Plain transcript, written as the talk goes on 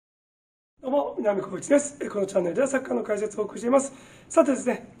どうも、南小内です。このチャンネルではサッカーの解説をお送りしています。さてです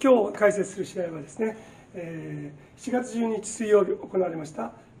ね、今日解説する試合はですね、7月12日水曜日行われまし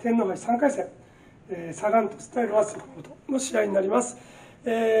た天皇杯3回戦、サガン鳥栖対ロアッソ熊本の試合になります。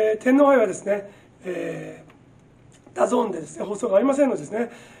天皇杯はですね、ダゾーンでですね、放送がありませんのでです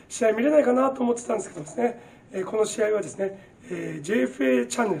ね、試合見れないかなと思ってたんですけどですね、この試合はですね、JFA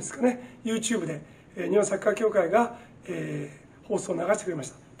チャンネルですかね、YouTube で、日本サッカー協会が、放送を流してくれまし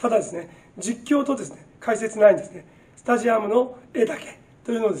た。ただですね、実況とですね、解説ないんですね。スタジアムの絵だけ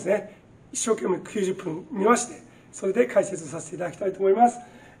というのをですね、一生懸命90分見まして、それで解説をさせていただきたいと思います。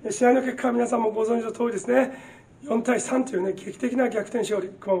試合の結果は皆さんもご存知の通りですね、4対3というね、劇的な逆転勝利、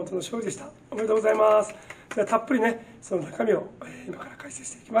熊本の勝利でした。おめでとうございます。ではたっぷりね、その中身を今から解説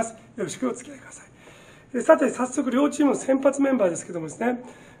していきます。よろしくお付き合いください。さて、早速両チームの先発メンバーですけどもですね、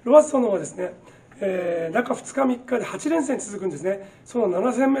ロアッソの方はですね、中2日3日で8連戦続くんですね。その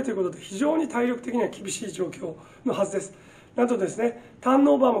7戦目ということで非常に体力的には厳しい状況のはずです。なんとですね、ターン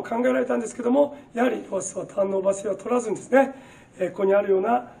オーバーも考えられたんですけども、やはりロアッソはターンオーバー制は取らずにですね、ここにあるよう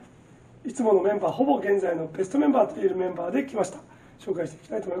ないつものメンバー、ほぼ現在のベストメンバーといえるメンバーで来ました。紹介していき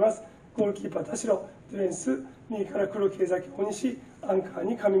たいと思います。ゴールキーパー田代、ディフェンス右から黒木、江崎、大西、アンカー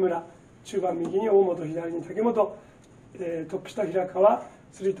に上村、中盤右に大本、左に竹本、トップ下平川、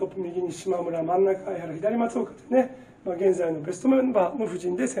3トップ右に島村、真ん中相原、左松岡というね、現在のベストメンバーの布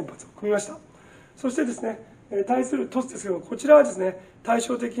陣で先発を組みました。そしてですね、対する鳥栖ですけども、こちらはですね、対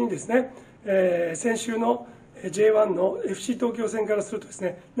照的にですね、先週の J1 の FC 東京戦からするとです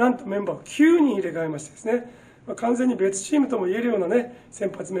ね、なんとメンバーを9人入れ替えましてですね、完全に別チームとも言えるようなね、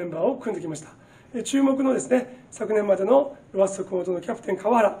先発メンバーを組んできました。注目のですね、昨年までのロアッソ熊本のキャプテン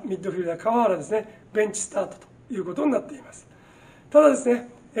川原、ミッドフィルダー川原ですね、ベンチスタートということになっています。ただですね、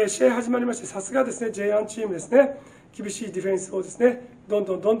試合始まりまして、さすがですね、J1 チームですね、厳しいディフェンスをですね、どん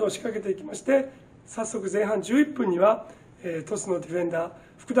どん仕掛けていきまして、早速前半11分には、鳥栖のディフェンダー、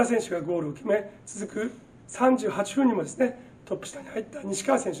福田選手がゴールを決め、続く38分にもですね、トップ下に入った西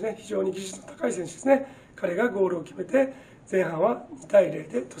川選手ね、非常に技術の高い選手ですね、彼がゴールを決めて、前半は2対0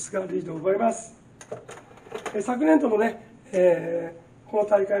で鳥栖がリードを奪います。昨年とのね、この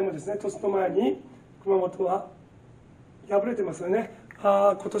大会もですね、鳥栖の前に熊本は敗れてますよね。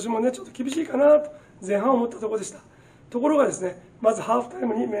今年もね、ちょっと厳しいかなと前半思ったところでした。ところがですね、まずハーフタイ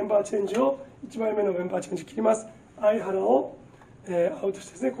ムにメンバーチェンジを、1枚目のメンバーチェンジ切ります。相原を、アウトし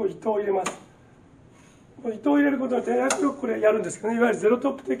てですね、こう伊藤を入れます。伊藤を入れることによってよくこれやるんですけどね、いわゆるゼロト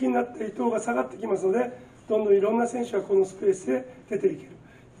ップ的になって伊藤が下がってきますので、どんどんいろんな選手がこのスペースで出ていける。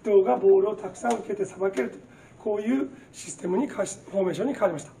伊藤がボールをたくさん受けてさばけるという、こういうシステムにフォーメーションに変わ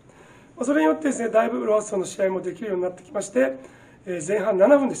りました。それによってですね、だいぶロアッソの試合もできるようになってきまして、前半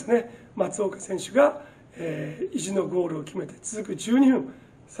7分でしたね、松岡選手が意地のゴールを決めて、続く12分、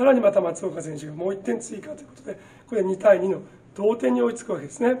さらにまた松岡選手がもう1点追加ということで、これ2対2の同点に追いつくわけ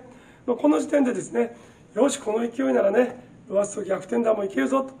ですね。この時点でですね、よし、この勢いならね、ロアッソ逆転弾もいける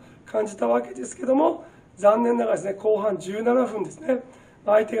ぞと感じたわけですけども、残念ながらですね、後半17分ですね、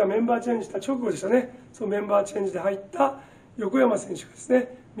相手がメンバーチェンジした直後でしたね、そのメンバーチェンジで入った横山選手がです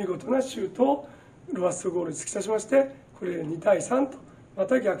ね、見事なシュートをロアッソゴールに突き刺しまして、これで2対3とま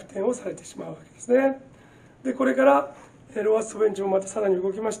た逆転をされてしまうわけですね。で、これからロアッソベンチもまたさらに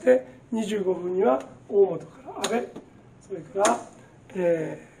動きまして、25分には大本から阿部、それから、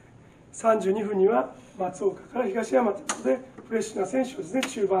32分には松岡から東山ということで、フレッシュな選手をですね、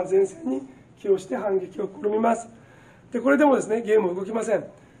中盤前線に起用して反撃を試みます。で、これでもですね、ゲーム動きません。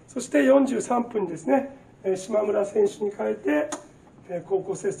そして43分にですね、島村選手に変えて、高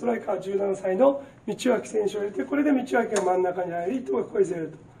校生ストライカー17歳の道脇選手を入れて、これで道脇が真ん中に入り、伊藤がここへずれる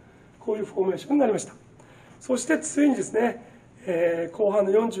と、こういうフォーメーションになりました。そしてついにですね、後半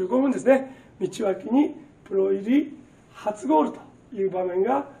の45分ですね、道脇にプロ入り初ゴールという場面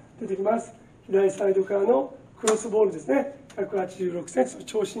が出てきます。左サイドからのクロスボールですね、186センチの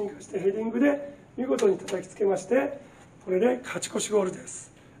長身に生かしてヘディングで見事に叩きつけまして、これで勝ち越しゴールで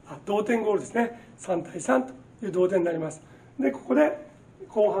す。同点ゴールですね、3対3という同点になります。で、ここで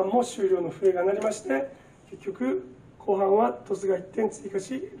後半も終了の笛が鳴りまして、結局後半は鳥栖が1点追加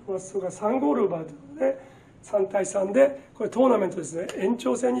し、ロアッソが3ゴールを奪うということで、3対3で、これトーナメントですね、延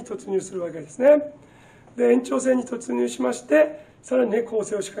長戦に突入するわけですね。で、延長戦に突入しまして、さらにね、攻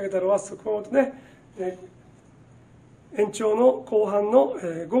勢を仕掛けたロアッソ熊本ね、延長の後半の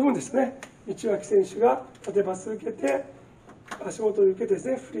5分ですね、道脇選手が縦パスを受けて、足元で受けてです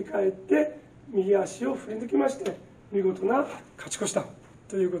ね、振り返って、右足を振り抜きまして、見事な勝ち越し弾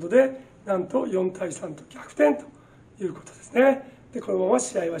ということで、なんと4対3と逆転ということですね。で、このまま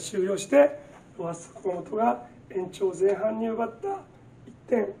試合は終了して、ロアッソ熊本が延長前半に奪った1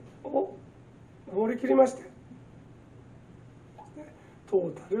点を守りきりまして、ト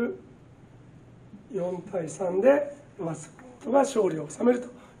ータル4対3でロアッソ熊本が勝利を収める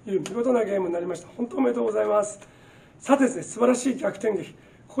という見事なゲームになりました。本当おめでとうございます。さてですね、素晴らしい逆転劇、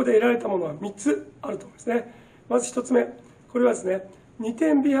ここで得られたものは3つあると思いますね。まず1つ目、これはですね、2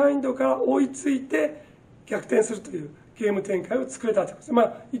点ビハインドから追いついて逆転するというゲーム展開を作れたということで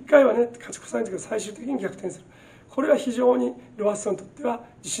す。1回はね、勝ち越されたけど最終的に逆転する。これは非常にロアッソにとっては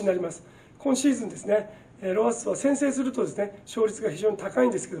自信になります。今シーズンですね、ロアッソは先制するとですね、勝率が非常に高い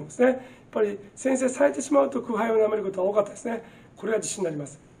んですけどもですね、やっぱり先制されてしまうと空杯をなめることは多かったですね。これは自信になりま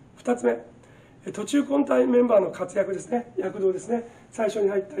す。2つ目、途中交代メンバーの活躍ですね、躍動ですね。最初に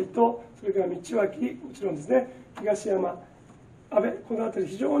入った伊藤、それから道脇、もちろんですね、東山、阿部、この辺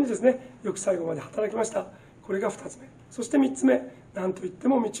り非常にですね、よく最後まで働きました。これが2つ目。そして3つ目、なんといって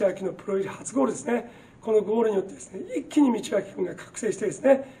も道脇のプロ入り初ゴールですね。このゴールによってですね、一気に道脇君が覚醒してです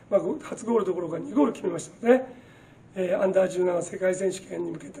ね、初ゴールどころか2ゴール決めましたので、アンダー17世界選手権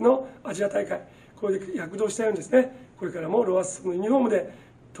に向けてのアジア大会、これで躍動したようにですね、これからもロアッソのユニフォームで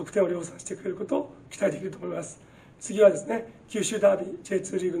得点を量産してくれることを期待できると思います。次はですね、九州ダービー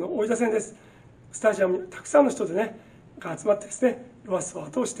J2 リーグの大分戦です。スタジアムにたくさんの人でね、が集まってですね、ロアッソを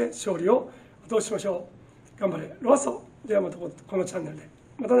後押して勝利を後押ししましょう。頑張れロアッソ。ではまたこのチャンネルで。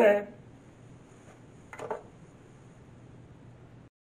またね。